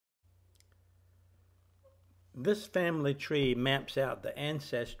This family tree maps out the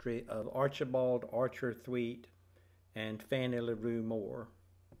ancestry of Archibald Archer Thweatt and Fannie LaRue Moore.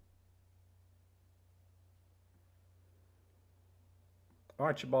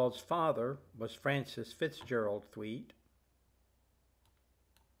 Archibald's father was Francis Fitzgerald Thweatt.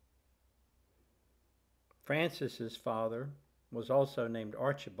 Francis's father was also named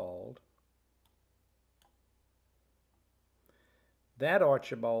Archibald. That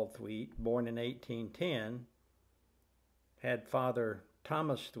Archibald Thweatt, born in 1810, had father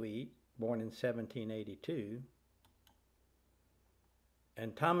Thomas Thweatt, born in 1782,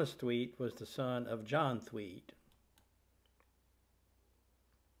 and Thomas Thweatt was the son of John Thweatt.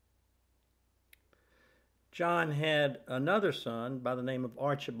 John had another son by the name of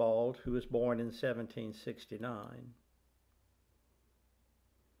Archibald, who was born in 1769.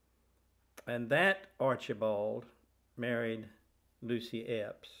 And that Archibald married Lucy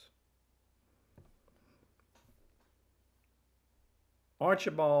Epps.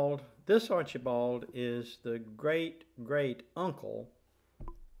 This Archibald is the great-great-uncle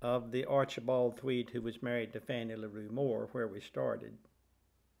of the Archibald Thweatt who was married to Fannie LaRue Moore, where we started.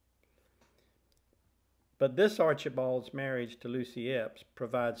 But this Archibald's marriage to Lucy Epps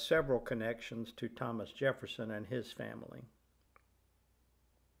provides several connections to Thomas Jefferson and his family.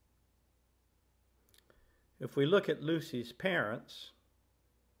 If we look at Lucy's parents,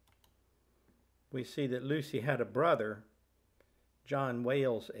 we see that Lucy had a brother, John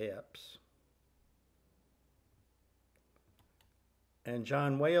Wales Epps. And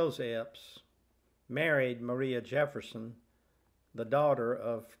John Wales Epps married Maria Jefferson, the daughter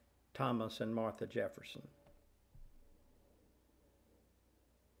of Thomas and Martha Jefferson.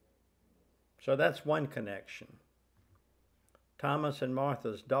 So that's one connection. Thomas and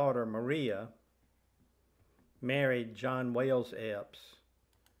Martha's daughter, Maria, married John Wales Epps,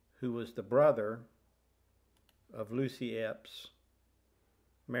 who was the brother of Lucy Epps,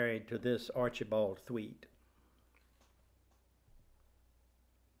 married to this Archibald Thweatt.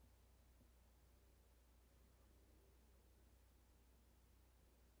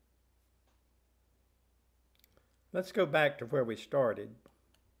 Let's go back to where we started.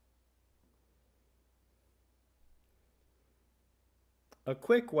 A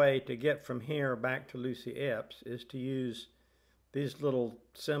quick way to get from here back to Lucy Epps is to use these little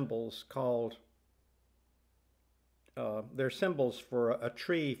symbols called, they're symbols for a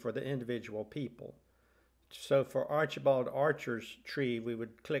tree for the individual people. So for Archibald Archer's tree, we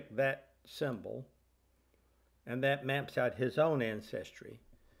would click that symbol, and that maps out his own ancestry.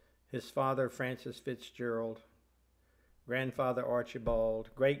 His father, Francis Fitzgerald, grandfather Archibald,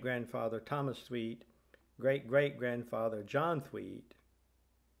 great-grandfather Thomas Thweatt, great-great-grandfather John Thweatt,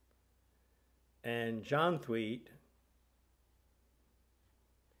 and John Thweatt,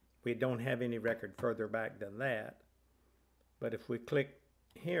 we don't have any record further back than that, but if we click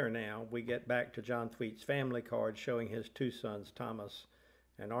here now, we get back to John Thweatt's family card showing his two sons, Thomas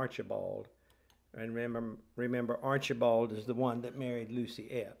and Archibald. And remember Archibald is the one that married Lucy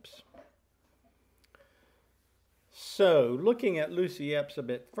Epps. So, looking at Lucy Epps a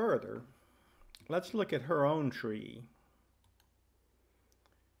bit further, let's look at her own tree.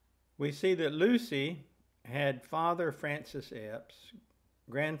 We see that Lucy had father Francis Epps,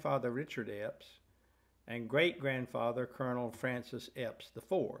 grandfather Richard Epps, and great-grandfather Colonel Francis Epps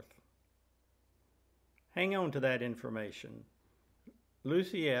IV. Hang on to that information.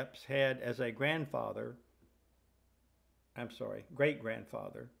 Lucy Epps had as a great-grandfather,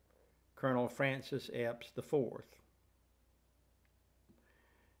 Colonel Francis Epps IV.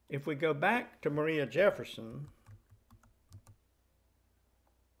 If we go back to Maria Jefferson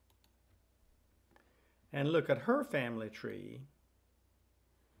and look at her family tree,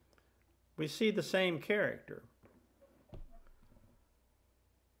 we see the same character.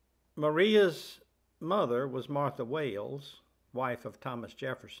 Maria's mother was Martha Wales, wife of Thomas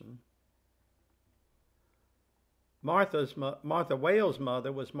Jefferson. Martha Wales'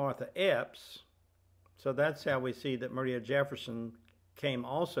 mother was Martha Epps, so that's how we see that Maria Jefferson came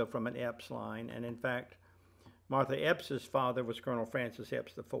also from an Epps line, and in fact, Martha Epps's father was Colonel Francis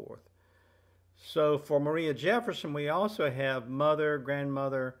Epps IV. So for Maria Jefferson, we also have mother,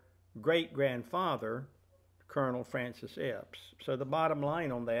 grandmother, great-grandfather, Colonel Francis Epps. So the bottom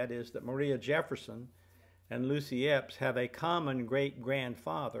line on that is that Maria Jefferson and Lucy Epps have a common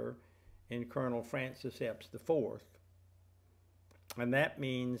great-grandfather in Colonel Francis Epps IV. And that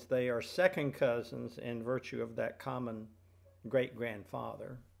means they are second cousins in virtue of that common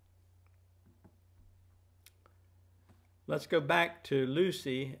great-grandfather. Let's go back to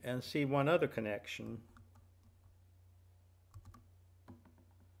Lucy and see one other connection.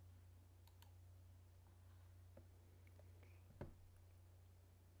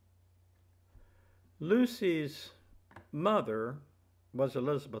 Lucy's mother was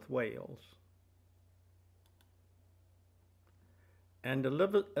Elizabeth Wales, and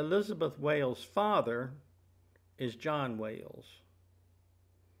Elizabeth Wales' father is John Wales.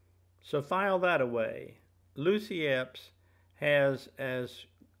 So file that away. Lucy Epps has as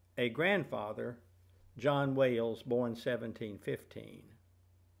a grandfather John Wales, born 1715.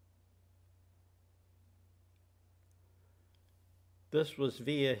 This was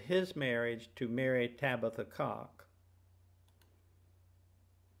via his marriage to Mary Tabitha Cock.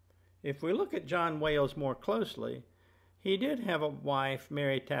 If we look at John Wales more closely, he did have a wife,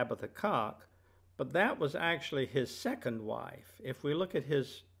 Mary Tabitha Cock, but that was actually his second wife. If we look at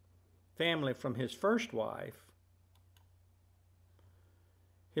his family from his first wife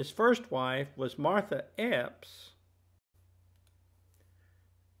was Martha Epps,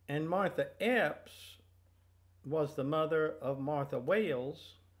 and Martha Epps was the mother of Martha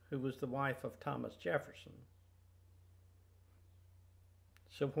Wales, who was the wife of Thomas Jefferson.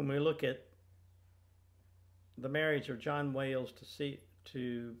 So when we look at the marriage of John Wales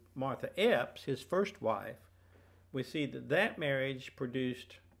to Martha Epps, his first wife, we see that that marriage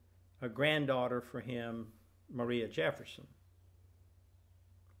produced a granddaughter for him, Maria Jefferson.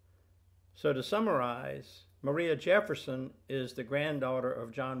 So to summarize, Maria Jefferson is the granddaughter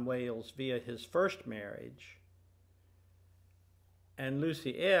of John Wales via his first marriage, and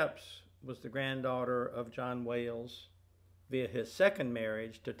Lucy Epps was the granddaughter of John Wales via his second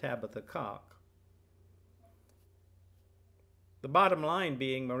marriage to Tabitha Cock. The bottom line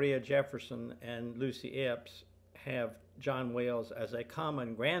being Maria Jefferson and Lucy Epps have John Wales as a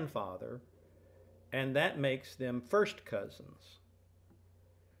common grandfather, and that makes them first cousins.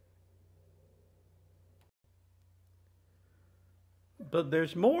 But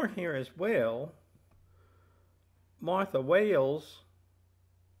there's more here as well. Martha Wales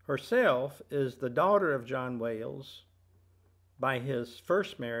herself is the daughter of John Wales by his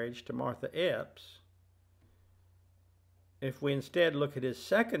first marriage to Martha Epps. If we instead look at his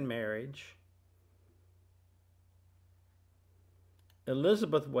second marriage,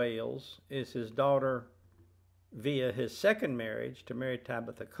 Elizabeth Wales is his daughter via his second marriage to Mary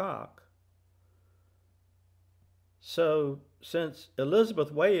Tabitha Cock. So since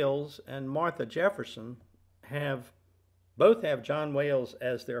Elizabeth Wales and Martha Jefferson both have John Wales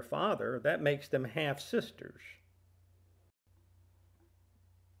as their father, that makes them half-sisters.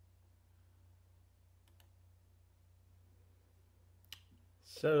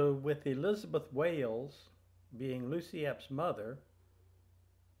 So with Elizabeth Wales being Lucy Epps' mother,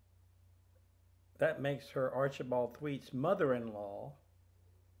 that makes her Archibald Thweatt's mother-in-law,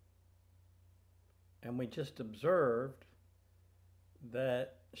 and we just observed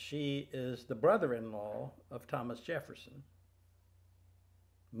that she is the brother-in-law of Thomas Jefferson,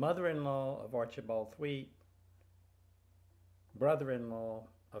 mother-in-law of Archibald Thweatt, brother-in-law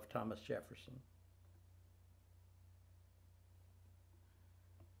of Thomas Jefferson.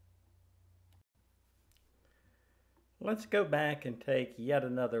 Let's go back and take yet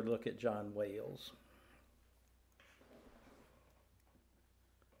another look at John Wales.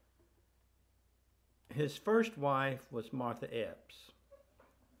 His first wife was Martha Epps.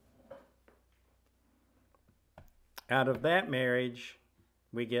 Out of that marriage,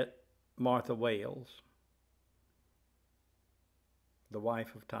 we get Martha Wales, the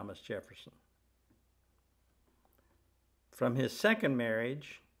wife of Thomas Jefferson. From his second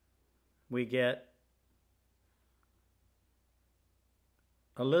marriage, we get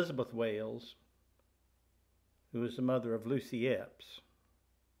Elizabeth Wales, who is the mother of Lucy Epps.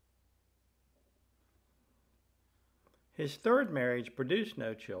 His third marriage produced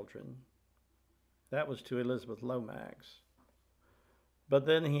no children. That was to Elizabeth Lomax. But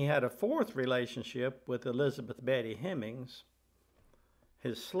then he had a fourth relationship with Elizabeth Betty Hemings,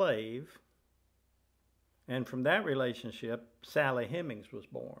 his slave, and from that relationship, Sally Hemings was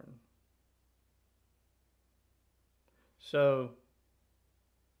born. So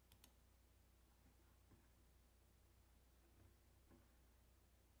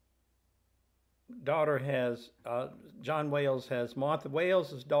John Wales has Martha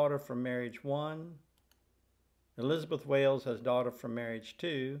Wales as daughter from marriage 1, Elizabeth Wales as daughter from marriage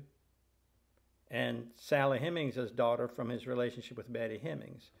 2, and Sally Hemings as daughter from his relationship with Betty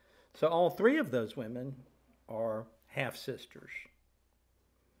Hemings. So all three of those women are half-sisters.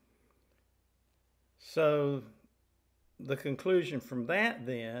 So the conclusion from that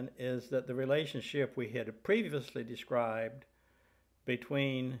then is that the relationship we had previously described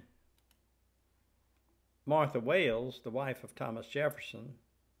between Martha Wales, the wife of Thomas Jefferson,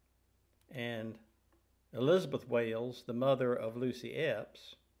 and Elizabeth Wales, the mother of Lucy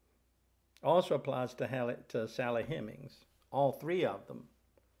Epps, Also applies to Sally Hemings. All three of them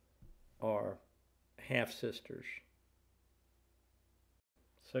are half-sisters.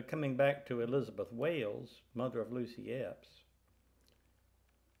 So coming back to Elizabeth Wales, mother of Lucy Epps,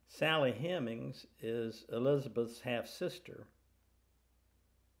 Sally Hemings is Elizabeth's half-sister,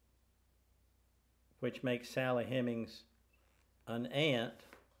 which makes Sally Hemings an aunt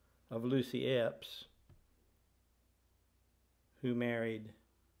of Lucy Epps, who married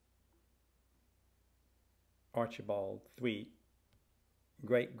Archibald Thweatt,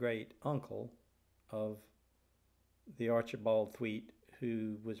 great-great-uncle of the Archibald Thweatt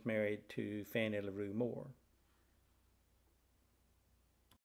who was married to Fannie LaRue Moore.